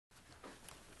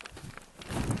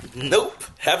Nope,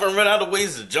 haven't run out of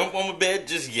ways to jump on my bed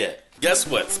just yet. Guess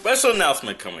what? Special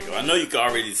announcement coming up. I know you can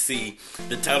already see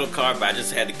the title card, but I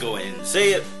just had to go ahead and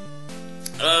say it.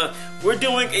 We're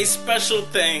doing a special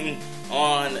thing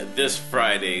on this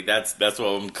Friday. That's what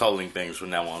I'm calling things from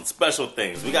now on. Special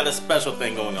things. We got a special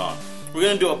thing going on. We're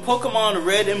gonna do a Pokemon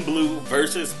Red and Blue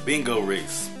versus Bingo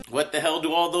race. What the hell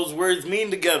do all those words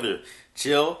mean together?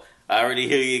 Chill. I already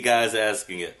hear you guys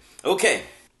asking it. Okay,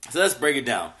 so let's break it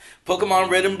down. Pokemon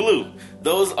Red and Blue.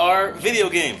 Those are video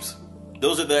games.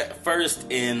 Those are the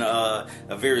first in a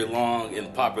very long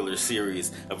and popular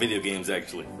series of video games,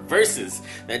 actually. Versus,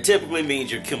 that typically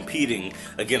means you're competing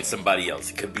against somebody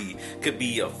else. It could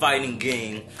be a fighting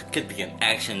game, could be an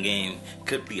action game,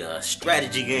 could be a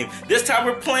strategy game. This time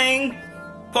we're playing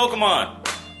Pokemon,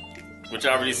 which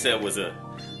I already said was a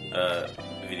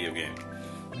video game.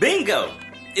 Bingo!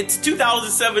 It's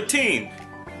 2017.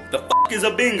 The fuck is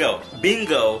a bingo?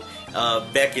 Bingo.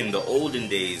 Back in the olden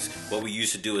days, what we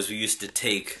used to do is we used to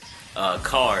take a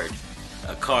card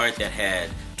that had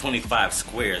 25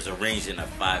 squares arranged in a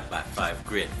 5x5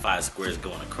 grid, 5 squares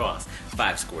going across,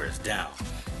 5 squares down,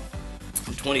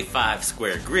 25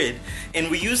 square grid, and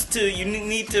you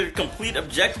need to complete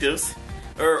objectives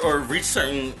or reach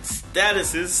certain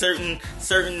statuses,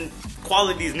 certain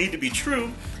qualities need to be true,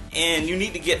 and you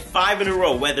need to get 5 in a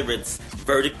row, whether it's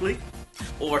vertically,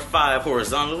 or 5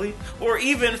 horizontally, or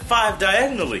even 5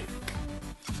 diagonally.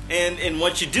 And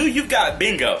once you do, you've got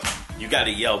bingo. You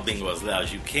gotta yell bingo as loud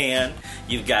as you can.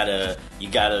 You gotta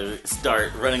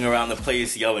start running around the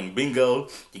place yelling bingo.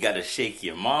 You gotta shake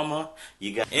your mama.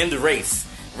 And the race.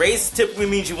 Race typically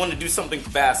means you want to do something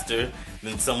faster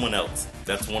than someone else.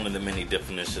 That's one of the many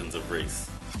definitions of race.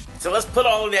 So let's put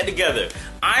all of that together.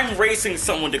 I'm racing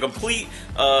someone to complete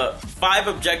 5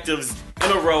 objectives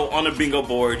in a row on a bingo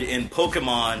board in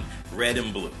Pokemon Red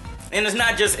and Blue. And it's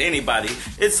not just anybody.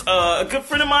 It's a good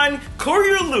friend of mine,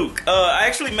 CourierLuke. I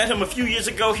actually met him a few years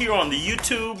ago here on the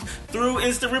YouTube through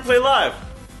Instant Replay Live.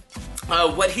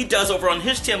 What he does over on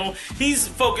his channel, he's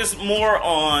focused more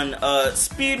on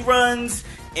speed runs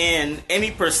and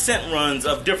any percent runs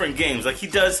of different games. Like, he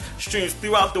does streams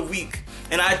throughout the week,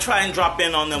 and I try and drop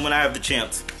in on them when I have the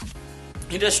chance.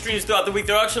 He does streams throughout the week.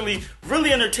 They're actually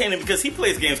really entertaining because he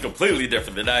plays games completely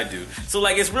different than I do. So,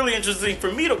 like, it's really interesting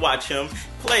for me to watch him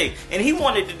play. And he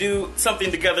wanted to do something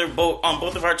together on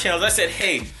both of our channels. I said,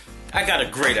 hey, I got a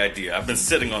great idea. I've been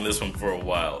sitting on this one for a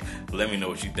while. Let me know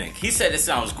what you think. He said it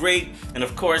sounds great. And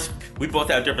of course, we both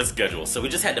have different schedules. So we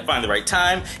just had to find the right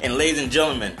time. And ladies and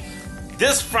gentlemen,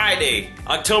 this Friday,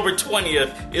 October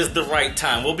 20th, is the right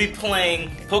time. We'll be playing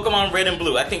Pokemon Red and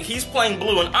Blue. I think he's playing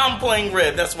blue and I'm playing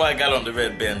red. That's why I got on the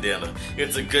red bandana.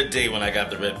 It's a good day when I got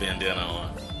the red bandana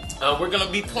on. We're going to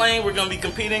be playing, we're going to be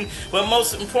competing, but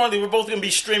most importantly, we're both going to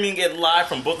be streaming it live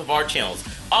from both of our channels.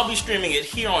 I'll be streaming it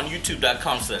here on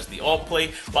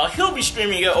youtube.com/thealtplay, while he'll be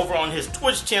streaming it over on his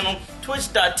Twitch channel,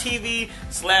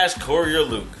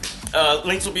 twitch.tv/CourierLuke.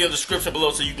 Links will be in the description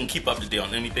below so you can keep up to date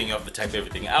on anything. You have to type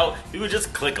everything out. You would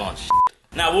just click on shit.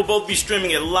 Now, we'll both be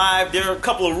streaming it live. There are a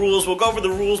couple of rules. We'll go over the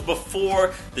rules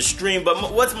before the stream,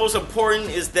 but what's most important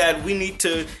is that we need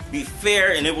to be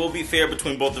fair, and it will be fair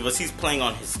between both of us. He's playing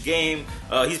on his game.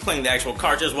 He's playing the actual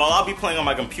cartridge, while I'll be playing on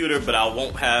my computer, but I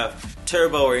won't have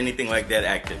turbo or anything like that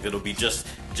active. It'll be just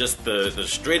the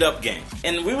straight up game.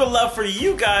 And we would love for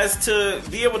you guys to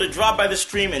be able to drop by the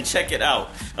stream and check it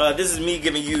out. This is me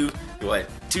giving you, what,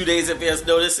 2 days advance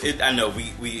notice? I know,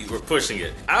 we were pushing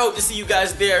it. I hope to see you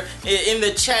guys there. In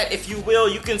the chat, if you will,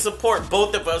 you can support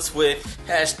both of us with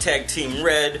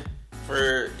 #TeamRed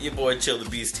for your boy Chill the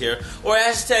Beast here, or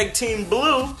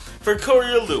 #TeamBlue for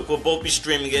CourierLuke. We'll both be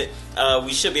streaming it.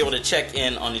 We should be able to check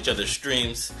in on each other's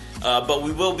streams. But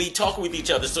we will be talking with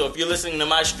each other, so if you're listening to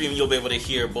my stream, you'll be able to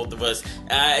hear both of us.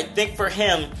 I think for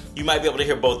him, you might be able to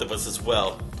hear both of us as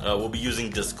well. We'll be using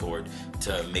Discord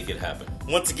to make it happen.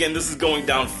 Once again, this is going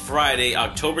down Friday,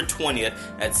 October 20th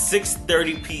at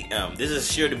 6:30 p.m. This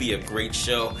is sure to be a great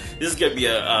show. This is going to be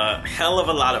a hell of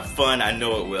a lot of fun. I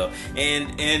know it will.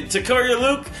 And to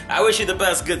CourierLuke, I wish you the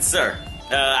best, good sir.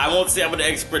 I won't say I'm an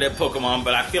expert at Pokemon,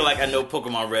 but I feel like I know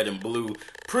Pokemon Red and Blue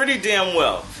pretty damn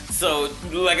well. So,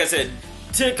 like I said,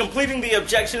 to completing the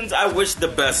objections, I wish the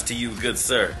best to you, good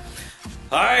sir.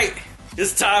 Alright,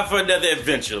 it's time for another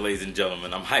adventure, ladies and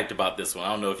gentlemen. I'm hyped about this one. I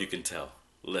don't know if you can tell.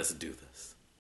 Let's do this.